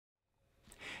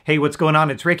Hey, what's going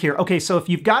on? It's Rick here. Okay, so if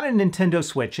you've got a Nintendo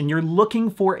Switch and you're looking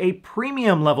for a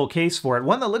premium level case for it,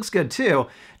 one that looks good too,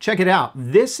 check it out.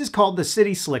 This is called the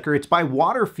CitySlicker. It's by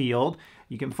Waterfield.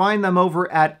 You can find them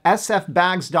over at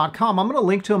sfbags.com. I'm going to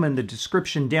link to them in the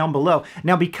description down below.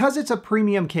 Now, because it's a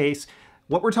premium case,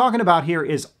 what we're talking about here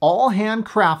is all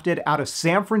handcrafted out of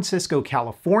San Francisco,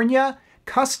 California,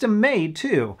 custom made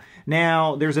too.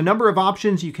 Now, there's a number of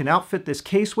options you can outfit this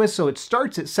case with, so it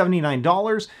starts at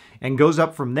 $79 and goes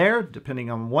up from there, depending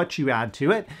on what you add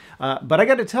to it. But I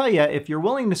gotta tell you, if you're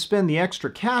willing to spend the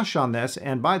extra cash on this,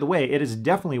 and by the way, it is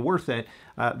definitely worth it,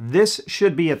 this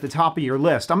should be at the top of your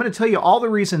list. I'm gonna tell you all the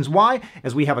reasons why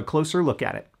as we have a closer look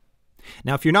at it.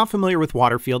 Now, if you're not familiar with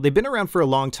Waterfield, they've been around for a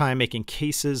long time making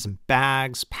cases and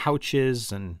bags,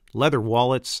 pouches, and leather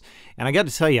wallets. And I got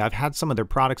to tell you, I've had some of their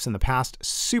products in the past,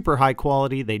 super high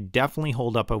quality. They definitely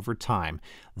hold up over time.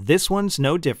 This one's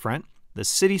no different. The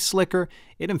CitySlicker,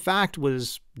 it in fact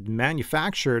was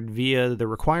manufactured via the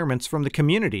requirements from the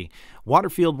community.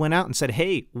 Waterfield went out and said,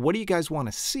 hey, what do you guys want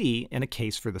to see in a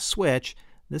case for the Switch?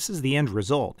 This is the end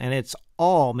result, and it's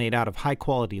all made out of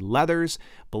high-quality leathers,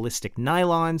 ballistic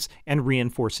nylons, and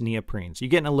reinforced neoprenes. You're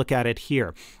getting a look at it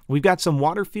here. We've got some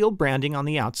Waterfield branding on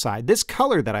the outside. This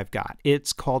color that I've got,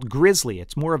 it's called Grizzly.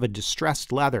 It's more of a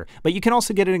distressed leather, but you can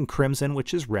also get it in crimson,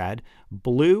 which is red,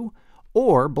 blue,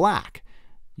 or black.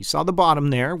 You saw the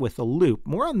bottom there with a loop.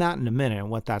 More on that in a minute and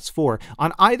what that's for.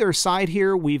 On either side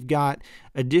here, we've got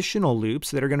additional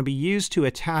loops that are going to be used to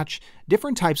attach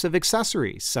different types of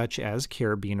accessories, such as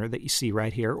carabiner that you see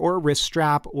right here, or a wrist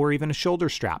strap, or even a shoulder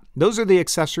strap. Those are the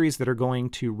accessories that are going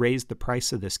to raise the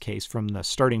price of this case from the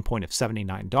starting point of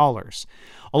 $79.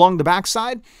 Along the back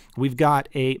side, we've got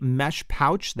a mesh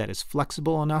pouch that is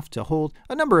flexible enough to hold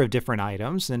a number of different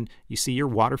items, and you see your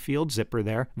Waterfield zipper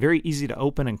there. Very easy to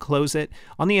open and close it.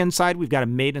 On the inside, we've got a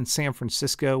made in San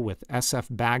Francisco with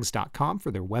sfbags.com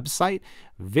for their website.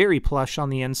 Very plush on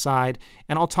the inside,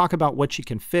 and I'll talk about what you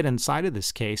can fit inside of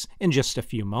this case in just a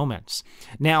few moments.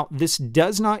 Now, this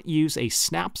does not use a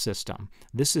snap system.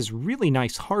 This is really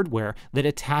nice hardware that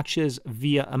attaches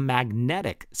via a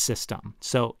magnetic system.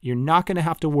 So you're not going to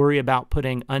have to worry about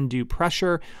putting undue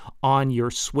pressure on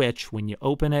your Switch when you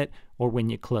open it or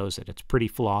when you close it. It's pretty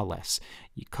flawless.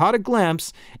 You caught a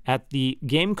glimpse at the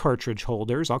game cartridge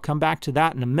holders. I'll come back to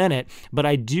that in a minute, but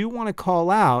I do want to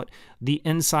call out the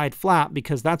inside flap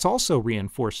because that's also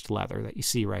reinforced leather that you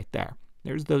see right there.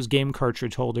 There's those game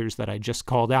cartridge holders that I just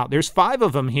called out. There's 5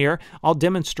 of them here. I'll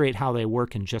demonstrate how they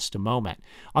work in just a moment.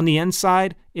 On the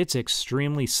inside, it's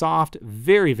extremely soft,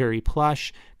 very, very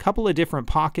plush. Couple of different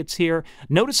pockets here.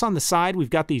 Notice on the side,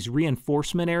 we've got these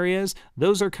reinforcement areas.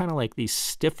 Those are kind of like these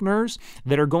stiffeners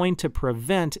that are going to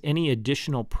prevent any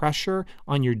additional pressure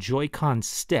on your Joy-Con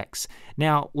sticks.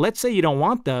 Now, let's say you don't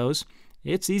want those.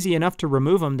 It's easy enough to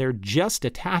remove them. They're just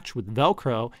attached with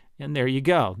Velcro, and there you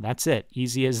go. That's it.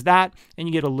 Easy as that, and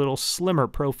you get a little slimmer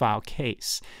profile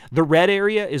case. The red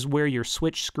area is where your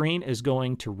Switch screen is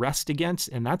going to rest against,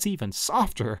 and that's even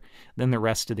softer than the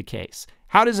rest of the case.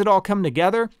 How does it all come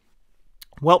together?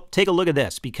 Well, take a look at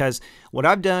this, because what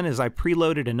I've done is I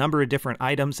preloaded a number of different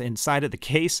items inside of the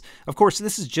case. Of course,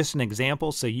 this is just an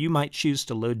example, so you might choose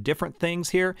to load different things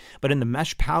here, but in the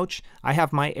mesh pouch, I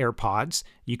have my AirPods.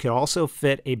 You could also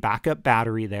fit a backup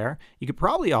battery there. You could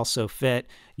probably also fit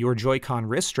your Joy-Con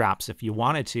wrist straps if you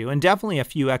wanted to, and definitely a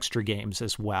few extra games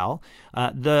as well.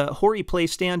 The Hori Play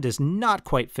stand does not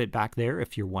quite fit back there,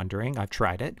 if you're wondering. I've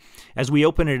tried it. As we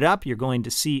open it up, you're going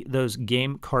to see those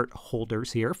game cart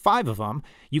holders here, 5 of them.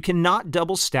 You cannot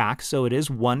double stack, so it is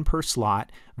 1 per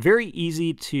slot. Very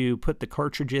easy to put the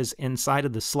cartridges inside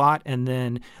of the slot, and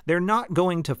then they're not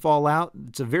going to fall out.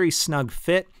 It's a very snug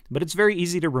fit, but it's very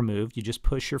easy to remove. You just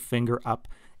push your finger up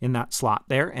in that slot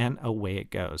there, and away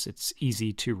it goes. It's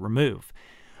easy to remove.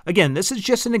 Again, this is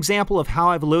just an example of how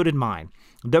I've loaded mine.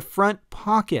 The front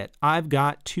pocket, I've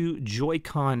got 2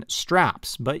 Joy-Con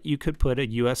straps, but you could put a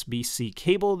USB-C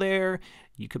cable there.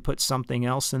 You could put something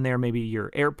else in there, maybe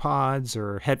your AirPods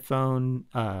or headphone,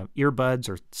 earbuds,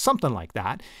 or something like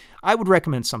that. I would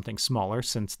recommend something smaller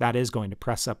since that is going to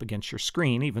press up against your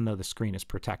screen, even though the screen is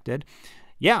protected.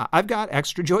 Yeah, I've got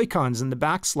extra Joy-Cons in the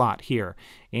back slot here,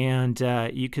 and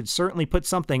you could certainly put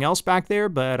something else back there,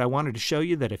 but I wanted to show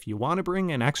you that if you want to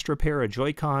bring an extra pair of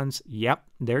Joy-Cons, yep,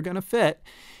 they're going to fit.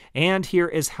 And here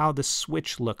is how the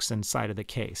Switch looks inside of the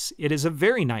case. It is a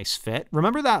very nice fit.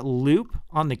 Remember that loop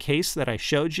on the case that I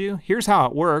showed you? Here's how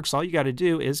it works. All you got to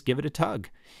do is give it a tug,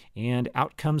 and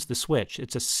out comes the Switch.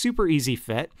 It's a super easy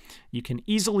fit. You can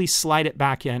easily slide it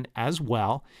back in as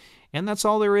well, and that's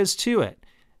all there is to it.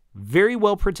 Very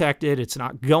well protected. It's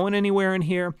not going anywhere in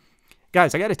here.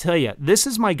 Guys, I got to tell you, this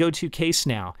is my go-to case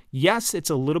now. Yes, it's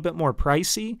a little bit more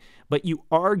pricey, but you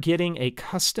are getting a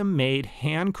custom-made,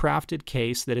 handcrafted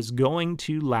case that is going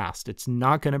to last. It's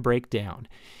not going to break down.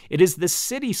 It is the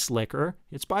CitySlicker.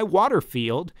 It's by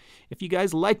Waterfield. If you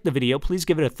guys liked the video, please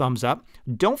give it a thumbs up.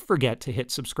 Don't forget to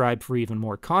hit subscribe for even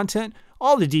more content.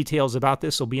 All the details about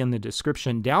this will be in the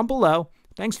description down below.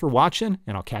 Thanks for watching,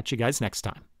 and I'll catch you guys next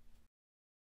time.